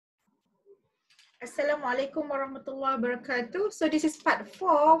Assalamualaikum warahmatullahi wabarakatuh. So this is part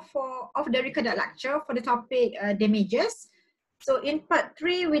 4 of the recorded lecture for the topic damages. So in part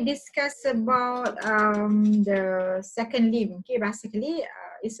 3 we discuss about the second limb. Okay, basically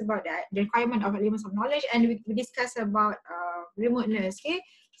it's about the requirement of elements of knowledge, and we discuss about remoteness. Okay,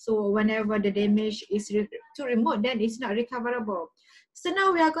 so whenever the damage is too remote, then it's not recoverable. So now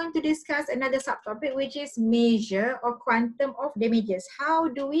we are going to discuss another subtopic, which is measure or quantum of damages.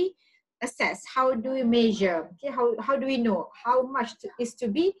 How do we assess? How do we measure? Okay, how do we know how much is to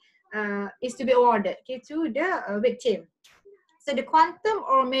be awarded, okay, to the victim? So the quantum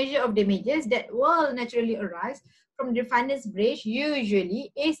or measure of damages that will naturally arise from the defendant's breach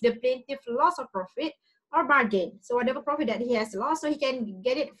usually is the plaintiff loss of profit or bargain. So whatever profit that he has lost, so he can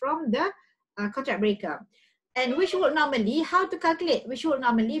get it from the contract breaker. And which will normally, how to calculate? Which will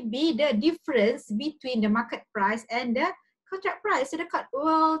normally be the difference between the market price and the contract price. So the court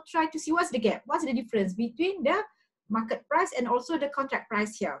will try to see what's the gap, what's the difference between the market price and also the contract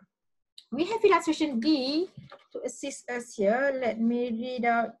price here. We have illustration D to assist us here. Let me read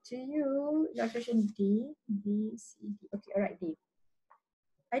out to you. Illustration D, B, C, D. Okay, all right, D.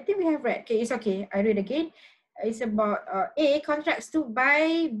 I think we have read. Okay, it's okay. I read again. It's about A contracts to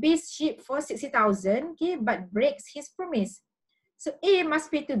buy base ship for 60,000, okay, but breaks his promise. So A must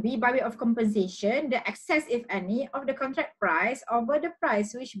pay to B by way of compensation the excess, if any, of the contract price over the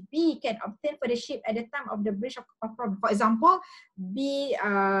price which B can obtain for the ship at the time of the breach of promise. For example, B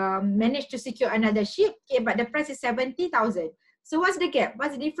managed to secure another ship, okay, but the price is 70,000. So what's the gap?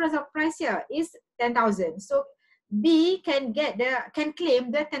 What's the difference of price here? Is 10,000. So B can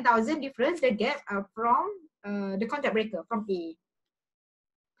claim the 10,000 difference, the gap from the contract breaker, from A.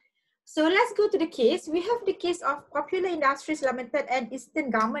 So let's go to the case. We have the case of Popular Industries Limited and Eastern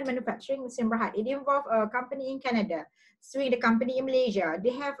Garment Manufacturing, Musim Berhad. It involves a company in Canada suing the company in Malaysia.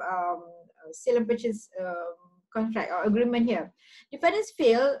 They have sale and purchase contract or agreement here. Defendants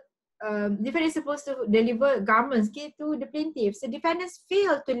fail. Defendants supposed to deliver garments, okay, to the plaintiff. So defendants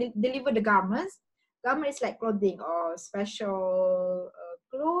fail to deliver the garments. Garment is like clothing or special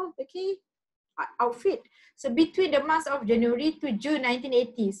clothes, okay, outfit. So between the months of January to June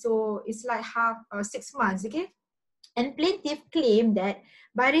 1980, so it's like 6 months, okay? And plaintiff claimed that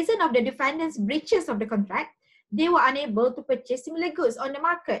by reason of the defendant's breaches of the contract, they were unable to purchase similar goods on the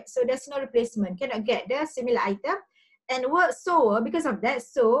market. So there's no replacement, cannot get the similar item. And because of that,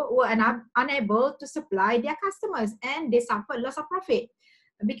 were unable to supply their customers, and they suffered loss of profit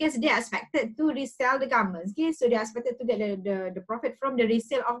because they are expected to resell the garments. Okay, so they are expected to get the profit from the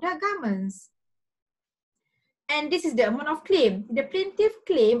resale of the garments. And this is the amount of claim. The plaintiff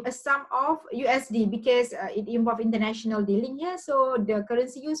claimed a sum of USD because it involved international dealing here. So the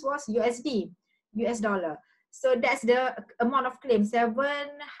currency used was USD, US dollar. So that's the amount of claim,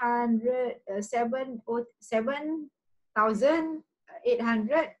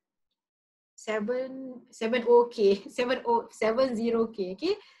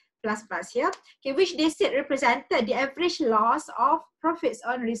 okay, plus here, okay, which they said represented the average loss of profits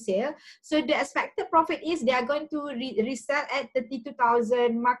on resale. So the expected profit is they are going to resell at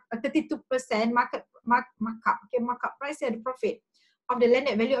 32% markup, okay, markup price and the profit of the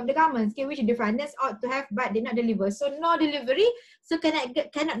landed value of the garments, okay, which defendants ought to have but did not deliver. So no delivery, so cannot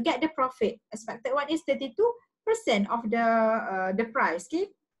get the profit. Expected one is 32% of the price, okay.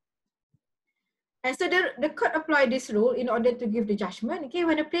 And so the court applied this rule in order to give the judgment. Okay,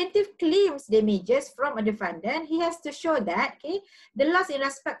 when a plaintiff claims damages from a defendant, he has to show that, okay, the loss in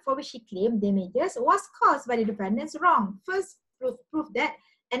respect for which he claimed damages was caused by the defendant's wrong. First, proof that.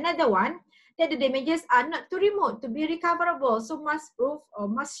 Another one, that the damages are not too remote to be recoverable. So must prove or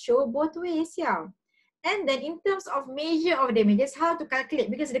must show both ways here. And then in terms of measure of damages, how to calculate,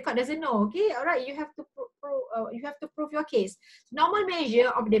 because the court doesn't know. Okay, all right, you have to prove your case. Normal measure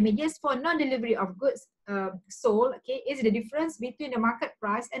of damages for non-delivery of goods sold, okay, is the difference between the market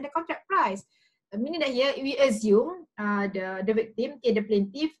price and the contract price. Meaning that here we assume the victim, okay, the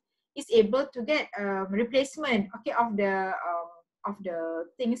plaintiff, is able to get replacement, okay, of the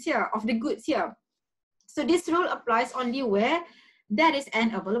things here, of the goods here. So this rule applies only where there is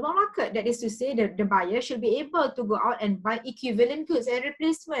an available market. That is to say that the buyer should be able to go out and buy equivalent goods and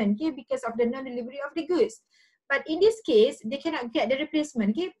replacement, okay, because of the non-delivery of the goods. But in this case, they cannot get the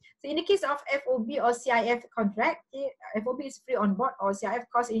replacement, okay. So in the case of FOB or CIF contract, okay, FOB is free on board or CIF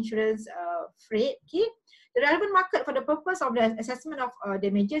cost insurance freight, okay. The relevant market for the purpose of the assessment of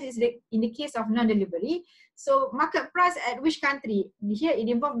damages is in the case of non-delivery. So market price at which country? Here it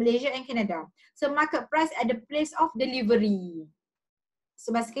involves Malaysia and Canada. So market price at the place of delivery. So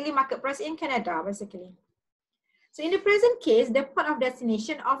basically market price in Canada, basically. So in the present case, the port of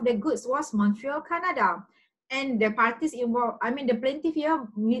destination of the goods was Montreal, Canada. And the parties involved, I mean the plaintiff here,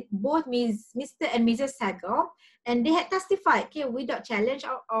 both Mr. and Mrs. Sagal, and they had testified, okay, without challenge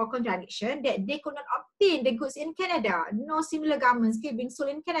or contradiction, that they could not obtain the goods in Canada. No similar garments, okay, being sold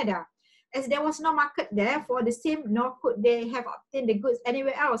in Canada, as there was no market there for the same, nor could they have obtained the goods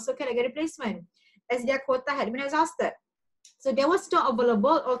anywhere else, so cannot get replacement, as their quota had been exhausted. So there was no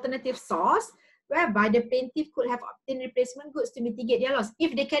available alternative source whereby the plaintiff could have obtained replacement goods to mitigate their loss.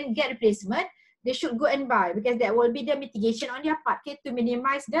 If they can get replacement, they should go and buy, because that will be the mitigation on their part, okay, to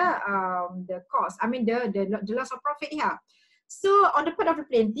minimize the cost. I mean the loss of profit here. So on the part of the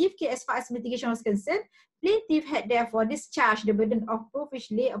plaintiff, okay, as far as mitigation was concerned, plaintiff had therefore discharged the burden of proof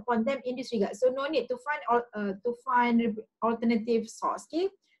which lay upon them in this regard. So no need to find alternative source, okay,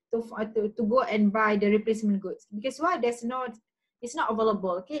 to go and buy the replacement goods, because why? It's not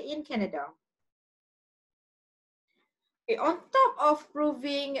available, okay, in Canada. Okay, on top of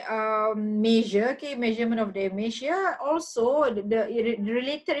proving measurement of damage, here also the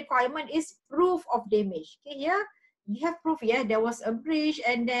related requirement is proof of damage. Okay, here you have proof, yeah, there was a breach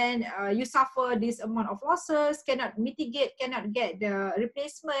and then you suffer this amount of losses, cannot mitigate, cannot get the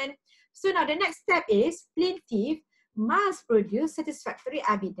replacement. So now the next step is plaintiff must produce satisfactory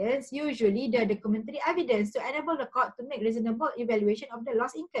evidence, usually the documentary evidence, to enable the court to make reasonable evaluation of the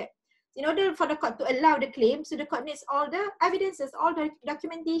loss incurred. In order for the court to allow the claim, so the court needs all the evidences, all the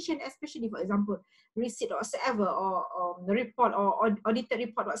documentation, especially, for example, receipt whatsoever, or the report or audited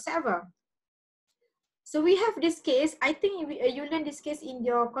report whatsoever. So we have this case. I think you learned this case in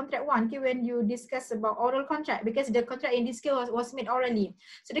your contract one, okay, when you discuss about oral contract, because the contract in this case was made orally.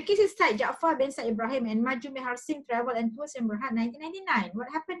 So the case is Syed Jaafar bin Syed Ibrahim and Maju Mehar Singh Travel and Tours in Berhad 1999. What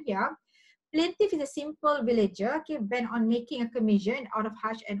happened here? Plaintiff is a simple villager, okay, bent on making a commission out of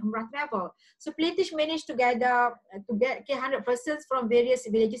Hajj and Umrah travel. So plaintiff managed to get 100 persons from various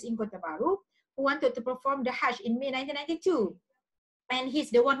villages in Kota Baru who wanted to perform the Hajj in May 1992. And he's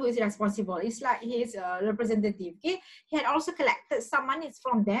the one who is responsible. It's like his representative. Okay, he had also collected some money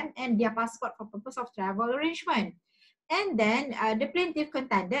from them and their passport for purpose of travel arrangement. And then the plaintiff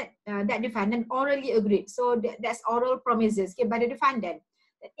contended that defendant orally agreed. So that's oral promises, okay, by the defendant.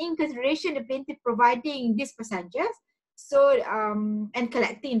 In consideration, the plaintiff providing these passengers, so and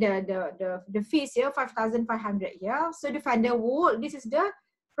collecting the fees here, 5,500 here. So defendant would, this is the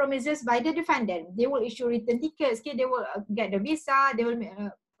promises by the defendant. They will issue return tickets, okay, they will get the visa, they will make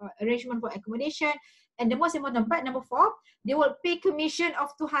arrangement for accommodation, and the most important part, number 4, they will pay commission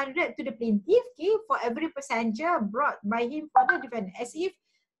of 200 to the plaintiff, okay, for every passenger brought by him for the defendant, as if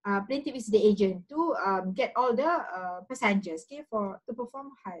plaintiff is the agent to get all the passengers, okay, to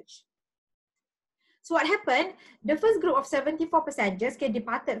perform Hajj. So what happened? The first group of 74 passengers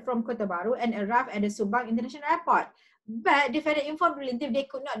departed from Kota Baru and arrived at the Subang International Airport. But defendant informed plaintiff they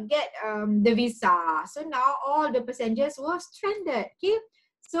could not get the visa. So now all the passengers were stranded. Okay.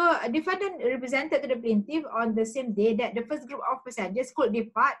 So defendant represented to the plaintiff on the same day that the first group of passengers could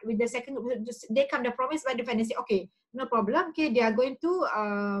depart with the second group. They come the promise by defendant say, okay, no problem. Okay, they are going to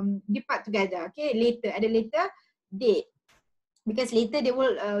depart together. Okay, later at a later date, because later they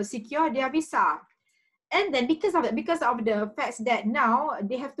will secure their visa. And then because of the facts that now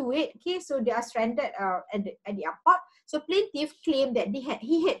they have to wait, okay, so they are stranded at the airport. So plaintiff claimed that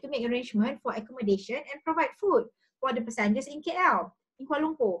he had to make arrangement for accommodation and provide food for the passengers in KL, in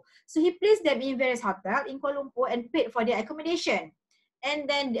Kuala Lumpur. So he placed them in various hotels in Kuala Lumpur and paid for their accommodation. And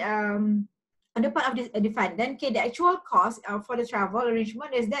then on the part of the defendant, okay, the actual cost for the travel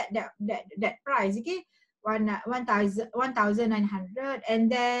arrangement is that price, okay, 1,900,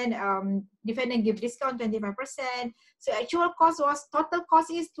 and then defendant give discount 25%. So actual total cost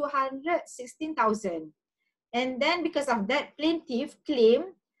is 216,000. And then because of that, plaintiff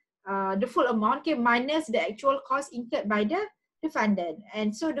claim the full amount, okay, minus the actual cost incurred by the defendant.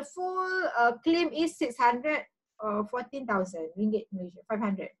 And so the full claim is 614,000 ringgit Malaysia,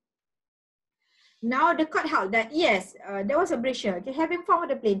 500. Now the court held that yes, there was a breach, okay, having found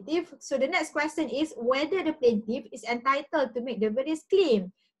the plaintiff. So the next question is whether the plaintiff is entitled to make the various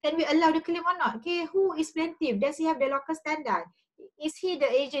claim. Can we allow the claim or not? Okay, who is plaintiff? Does he have the local standard? Is he the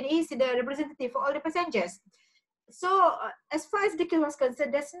agent? Is he the representative for all the passengers? So as far as the case was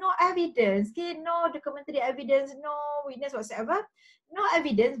concerned, there's no evidence, okay, no documentary evidence, no witness whatsoever, no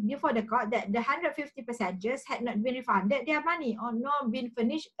evidence before the court that the 150 passengers had not been refunded their money or not been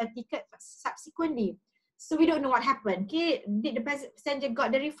furnished a ticket subsequently. So we don't know what happened. Okay, did the passenger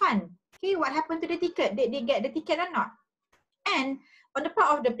got the refund? Okay, what happened to the ticket? Did they get the ticket or not? And on the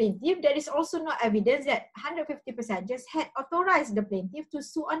part of the plaintiff, there is also no evidence that 150 passengers had authorized the plaintiff to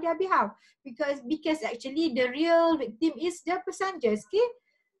sue on their behalf, because actually the real victim is the passengers. Okay.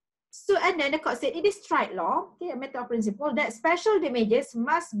 So, and then the court said it is tried law, okay, a matter of principle, that special damages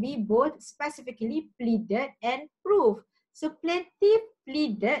must be both specifically pleaded and proved. So plaintiff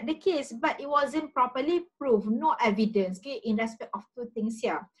pleaded the case, but it wasn't properly proved, no evidence, okay, in respect of two things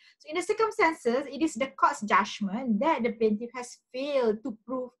here. So in the circumstances, it is the court's judgment that the plaintiff has failed to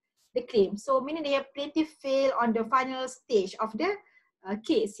prove the claim. So meaning the plaintiff failed on the final stage of the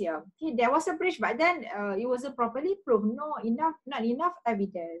case here. Okay, there was a breach, but then it wasn't properly proved. Not enough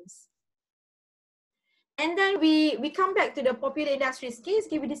evidence. And then we come back to the Popular Industries case.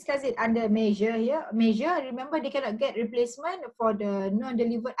 Okay, we discuss it under measure here. Measure, remember they cannot get replacement for the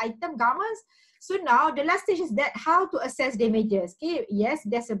non-delivered item garments. So now the last stage is that how to assess damages. Okay, yes,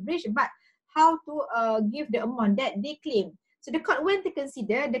 there's a breach, but how to give the amount that they claim. So the court went to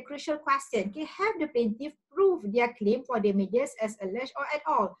consider the crucial question. Okay, have the plaintiff prove their claim for damages as alleged or at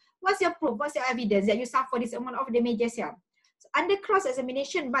all? What's your proof? What's your evidence that you suffer this amount of damages here? So under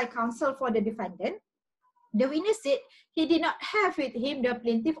cross-examination by counsel for the defendant, the witness said he did not have with him the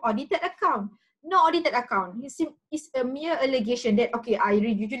plaintiff audited account. No audited account. It's a mere allegation that, okay, I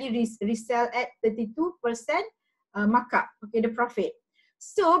usually resell at 32% markup, okay, the profit.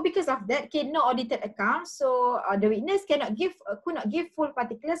 So because of that, okay, no audited account. So the witness could not give full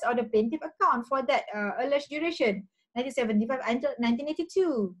particulars of the plaintiff account for that alleged duration, 1975 until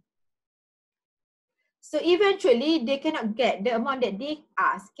 1982. So eventually, they cannot get the amount that they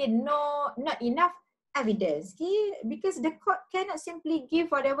ask. Okay, not enough evidence. Okay, because the court cannot simply give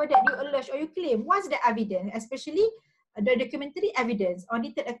whatever that you allege or you claim. What's the evidence? Especially the documentary evidence,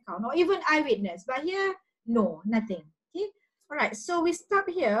 audited account, or even eyewitness. But here, no, nothing. Okay. All right. So we stop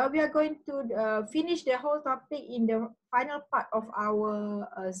here. We are going to finish the whole topic in the final part of our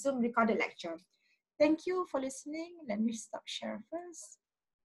Zoom recorded lecture. Thank you for listening. Let me stop share first.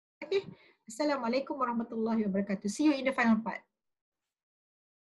 Okay. Assalamualaikum warahmatullahi wabarakatuh. See you in the final part.